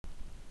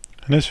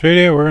In this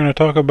video we're going to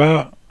talk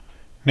about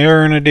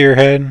narrowing a deer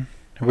head.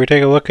 If we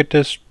take a look at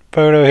this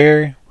photo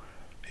here,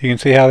 you can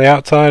see how the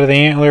outside of the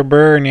antler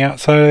burr and the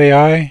outside of the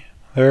eye,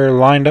 they're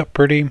lined up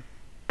pretty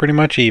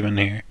much even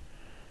here.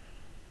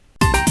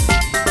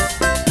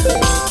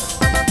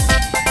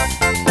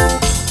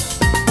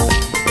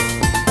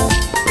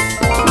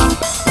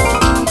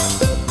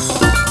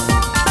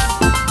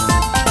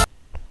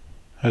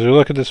 As we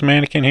look at this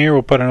mannequin here,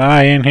 we'll put an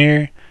eye in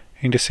here.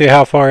 You can just see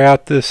how far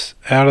out of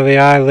the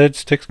eyelid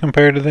sticks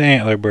compared to the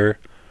antler burr.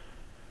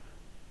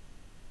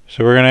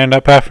 So we're going to end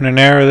up having to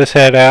narrow this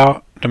head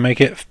out to make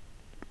it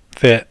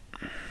fit.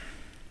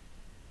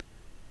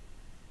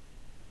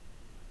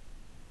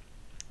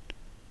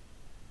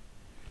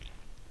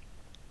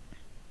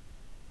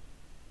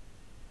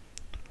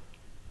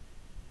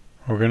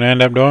 What we're going to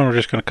end up doing, we're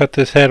just going to cut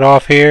this head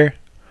off here,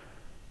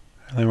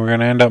 and then we're going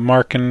to end up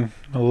marking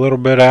a little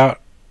bit out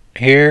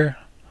here.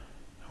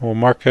 We'll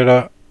mark it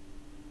up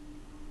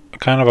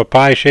kind of a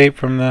pie shape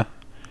from the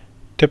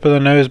tip of the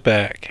nose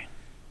back.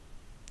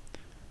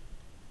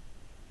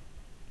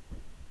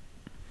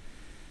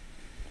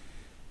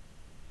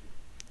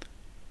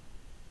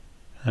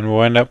 And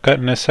we'll end up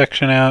cutting this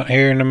section out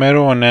here in the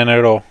middle, and then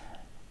it'll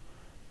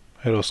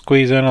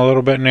squeeze in a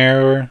little bit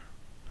narrower.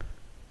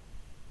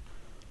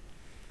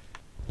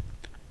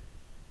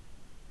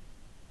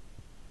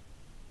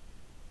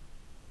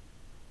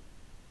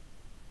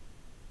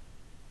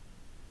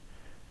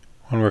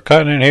 When we're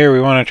cutting it here, we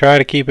want to try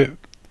to keep it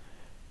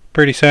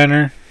pretty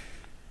center.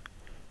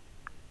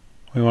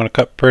 We want to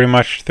cut pretty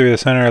much through the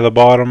center of the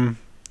bottom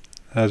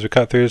as we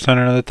cut through the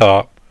center of the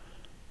top.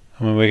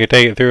 I mean, we could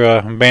take it through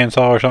a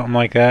bandsaw or something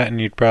like that, and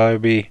you'd probably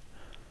be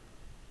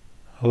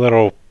a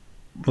little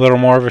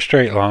more of a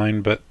straight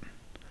line, but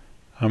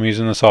I'm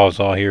using the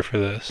Sawzall here for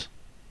this.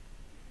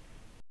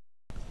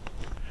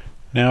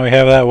 Now we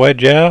have that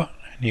wedge out,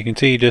 and you can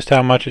see just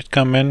how much it's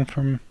come in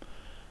from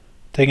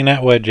taking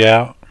that wedge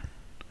out.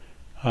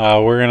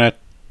 We're going to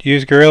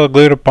use Gorilla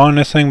Glue to bond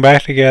this thing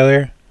back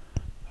together.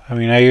 I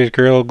mean, I use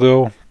Gorilla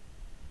Glue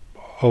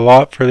a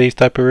lot for these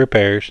type of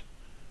repairs.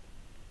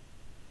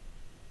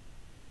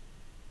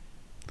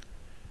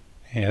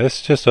 Yeah, this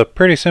is just a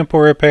pretty simple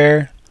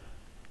repair,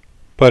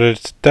 but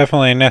it's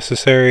definitely a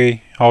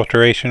necessary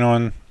alteration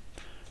on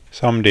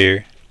some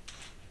deer.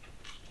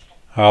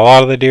 A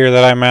lot of the deer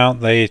that I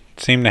mount, they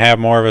seem to have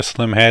more of a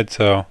slim head,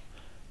 so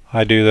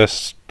I do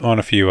this on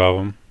a few of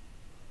them.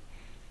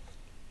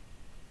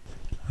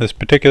 This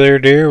particular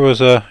deer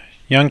was a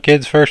young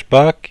kid's first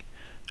buck,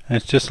 and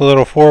it's just a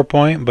little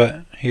 4-point,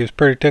 but he was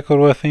pretty tickled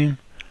with him.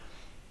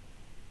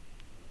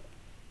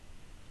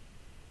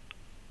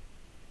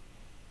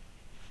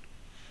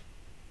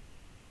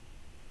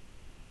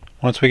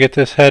 Once we get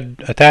this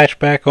head attached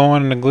back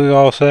on and the glue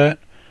all set,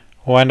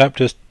 we'll end up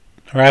just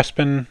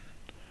rasping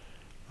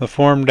the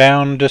form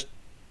down just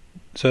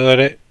so that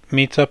it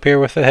meets up here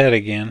with the head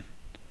again.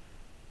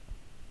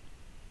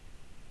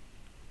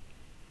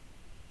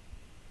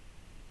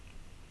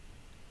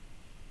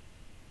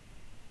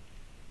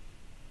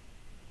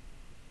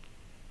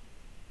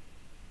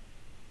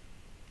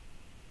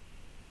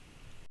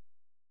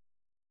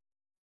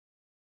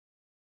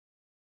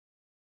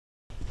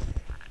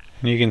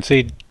 And you can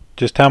see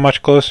just how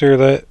much closer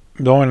that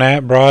doing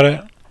that brought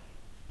it.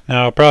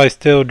 Now I'll probably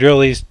still drill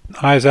these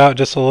eyes out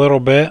just a little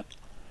bit,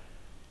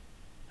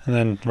 and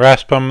then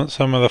rasp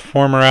some of the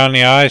form around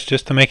the eyes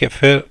just to make it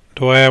fit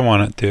the way I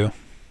want it to.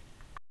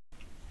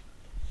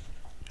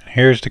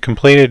 Here's the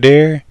completed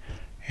deer,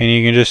 and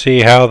you can just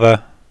see how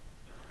the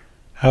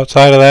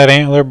outside of that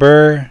antler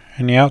burr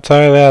and the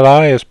outside of that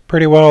eye is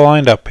pretty well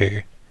lined up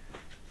here.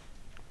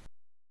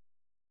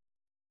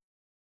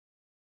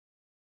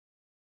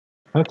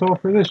 That's all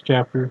for this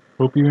chapter.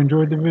 Hope you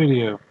enjoyed the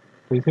video.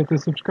 Please hit the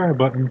subscribe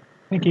button.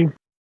 Thank you.